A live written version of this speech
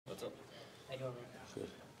over.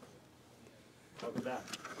 Welcome back.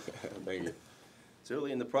 Thank you. It's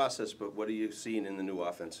early in the process, but what are you seeing in the new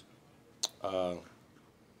offense?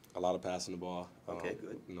 A lot of passing the ball. Okay,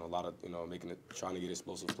 good. You know, a lot of trying to get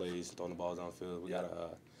explosive plays, throwing the balls downfield. We got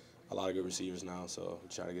a lot of good receivers now, so we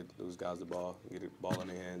try to get those guys the ball, get the ball in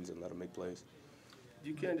their hands, and let them make plays. Do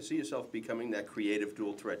you kind of see yourself becoming that creative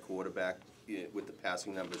dual-threat quarterback with the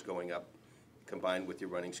passing numbers going up, combined with your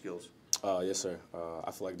running skills? Yes, sir.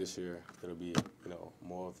 I feel like this year it'll be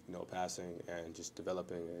more of passing and just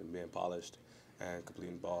developing and being polished and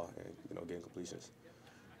completing the ball and getting completions.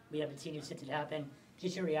 We haven't seen you since it happened.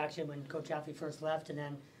 Just your reaction when Coach Halfley first left, and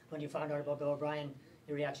then when you found out about Bill O'Brien,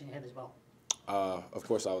 your reaction to him as well. Of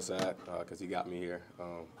course, I was sad because he got me here.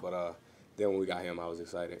 But then when we got him, I was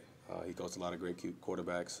excited. He coached a lot of great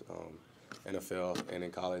quarterbacks, NFL and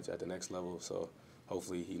in college at the next level. So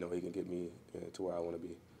hopefully, he can get me to where I want to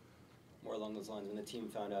be. More along those lines, when the team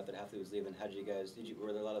found out that Halfley was leaving, how did you guys?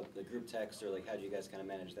 Were there a lot of the group texts, or like how did you guys kind of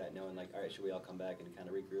manage that, knowing like, all right, should we all come back and kind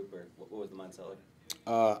of regroup, or what was the mindset like?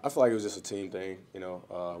 I feel like it was just a team thing.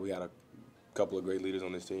 We had a couple of great leaders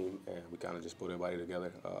on this team, and we kind of just put everybody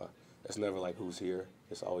together. It's never like who's here.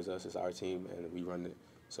 It's always us. It's our team, and we run it.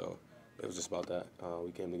 So it was just about that.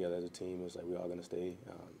 We came together as a team. It was like we're all going to stay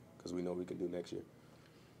because we know we can do next year.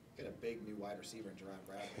 Got a big new wide receiver in Jerron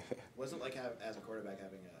Bradley. What's it like as a quarterback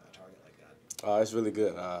having a target like that? It's really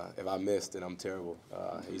good. If I miss, then I'm terrible.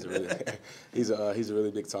 He's a really he's a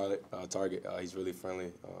really big target. He's really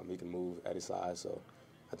friendly. He can move at his size, so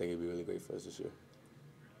I think he'd be really great for us this year.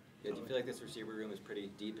 Yeah, do you feel like this receiver room is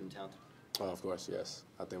pretty deep and talented? Of course, yes.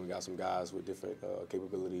 I think we got some guys with different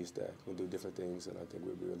capabilities that can do different things, and I think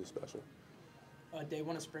we'll be really special. Day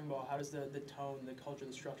one of spring ball, how does the tone, the culture,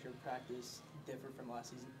 the structure of practice differ from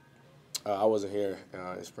last season? I wasn't here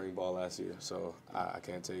in spring ball last year, so I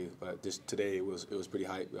can't tell you. But today it was pretty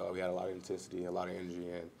hype. We had a lot of intensity, a lot of energy,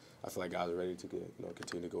 and I feel like guys are ready to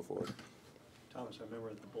continue to go forward. Thomas, I remember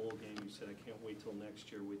at the bowl game you said, "I can't wait till next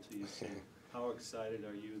year. Wait till you see." How excited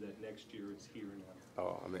are you that next year is here now?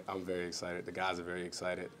 Oh, I mean, I'm very excited. The guys are very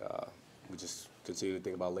excited. We just continue to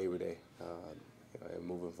think about Labor Day and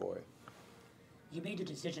moving forward. You made the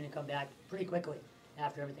decision to come back pretty quickly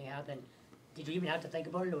after everything happened. Did you even have to think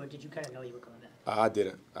about it, or did you kind of know you were coming back? I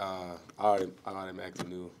didn't. I automatically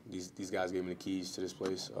knew. These guys gave me the keys to this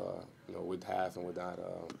place. With half and without,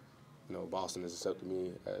 Boston has accepted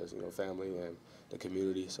me as family and the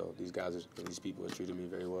community. So these people have treated me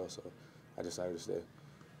very well. So I decided to stay.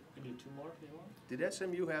 You do two more if you want. Did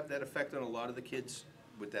SMU have that effect on a lot of the kids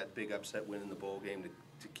with that big upset win in the bowl game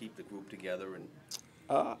to keep the group together? And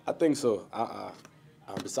I think so.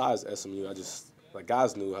 Besides SMU,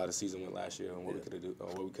 guys knew how the season went last year and what we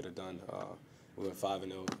could have done. We went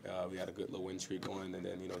 5-0. We had a good little win streak going, and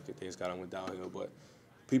then things kind of went downhill. But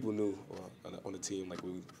people knew on the team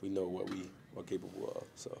we know what we're capable of.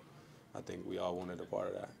 So I think we all wanted a part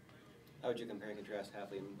of that. How would you compare and contrast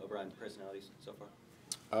Halfley and O'Brien's personalities so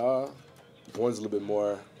far? One's a little bit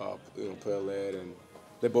more player-led, and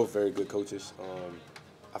they're both very good coaches.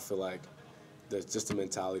 I feel like there's just the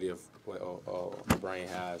mentality of what O'Brien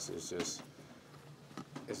has is just.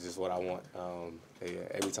 It's just what I want.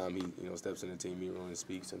 Every time he, steps in the team meeting room and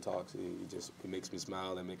speaks and talks, he makes me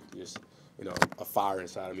smile and make just, a fire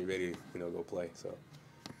inside of me ready to, go play. So.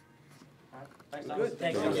 All right. Thanks, good.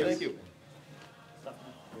 Thank you. Thank you.